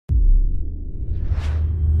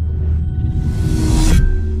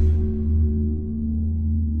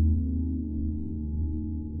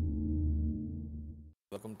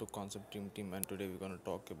Concept Team, and today we're going to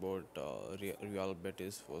talk about Real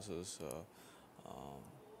Betis versus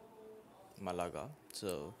Malaga.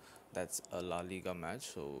 So that's a La Liga match.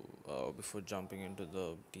 So before jumping into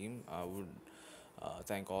the team, I would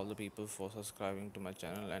thank all the people for subscribing to my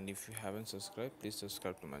channel, and if you haven't subscribed, please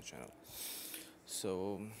subscribe to my channel.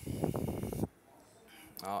 So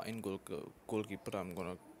in goalkeeper, I'm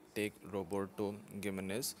gonna take Roberto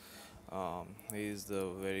Gimenez. He is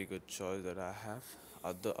the very good choice that I have.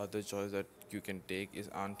 Other choice that you can take is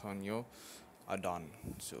Antonio Adan.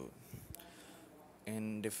 So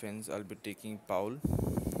in defense, I'll be taking Paul,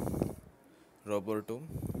 Roberto,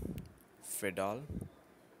 Fedal,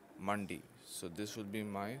 Mandi. So this will be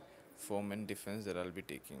my four-man defense that I'll be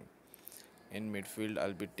taking. In midfield,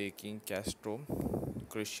 I'll be taking Castro,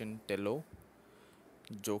 Christian Tello,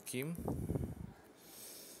 Joachim,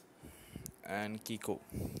 and Kiko.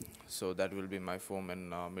 So that will be my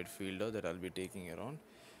four-man midfielder that I'll be taking around.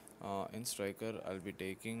 In striker, I'll be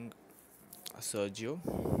taking Sergio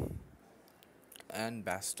and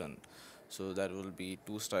Baston. So that will be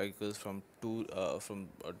two strikers from two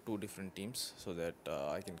different teams, so that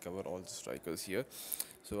I can cover all the strikers here.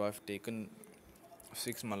 So I've taken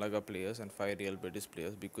six Malaga players and five Real Betis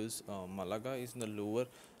players because Malaga is in the lower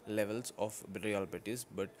levels of Real Betis,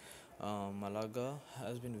 but Malaga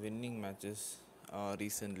has been winning matches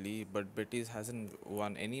recently, but Betis hasn't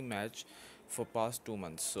won any match for past 2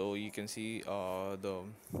 months. So you can see the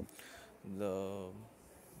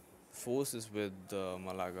force is with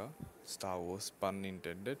Malaga, Star Wars pun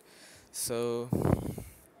intended. So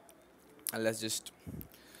let's just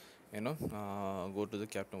go to the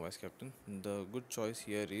captain vice captain. The good choice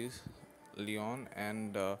here is Leon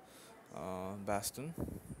and Baston.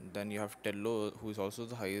 Then you have Tello, who is also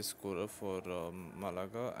the highest scorer for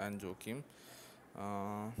Malaga, and Joachim.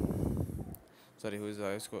 Uh, sorry, who is the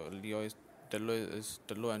highest scorer? Leo is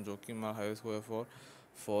Tello and Joachim are highest scorer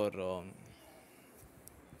for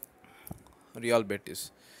Real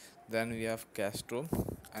Betis. Then we have Castro,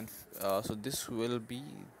 and so this will be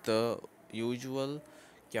the usual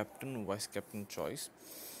captain vice captain choice.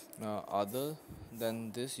 Other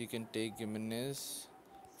than this, you can take Jimenez,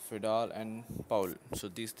 Fidal, and Paul. So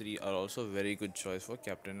these three are also very good choice for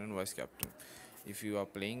captain and vice captain. If you are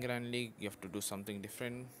playing Grand League, you have to do something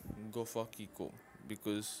different. Go for Kiko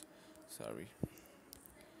because, sorry,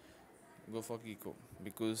 go for Kiko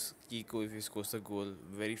because Kiko, if he scores a goal,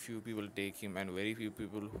 very few people take him, and very few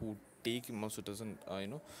people who take him also doesn't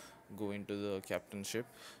go into the captainship.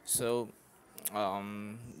 So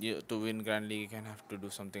to win Grand League, you can have to do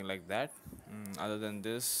something like that. Other than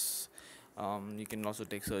this, you can also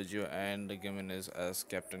take Sergio and Gimenez as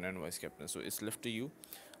captain and vice captain. So it's left to you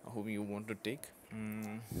whom you want to take.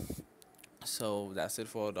 So that's it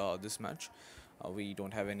for this match. We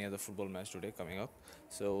don't have any other football match today coming up.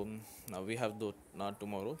 So now we have not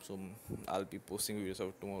tomorrow. So I'll be posting videos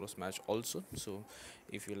of tomorrow's match also. So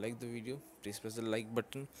if you like the video, please press the like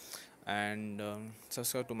button and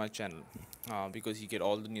subscribe to my channel because you get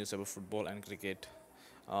all the news about football and cricket.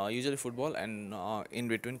 Usually football and in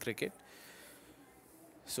between cricket.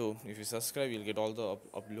 So if you subscribe, you'll get all the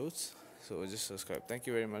uploads. So just subscribe. Thank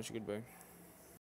you very much. Goodbye.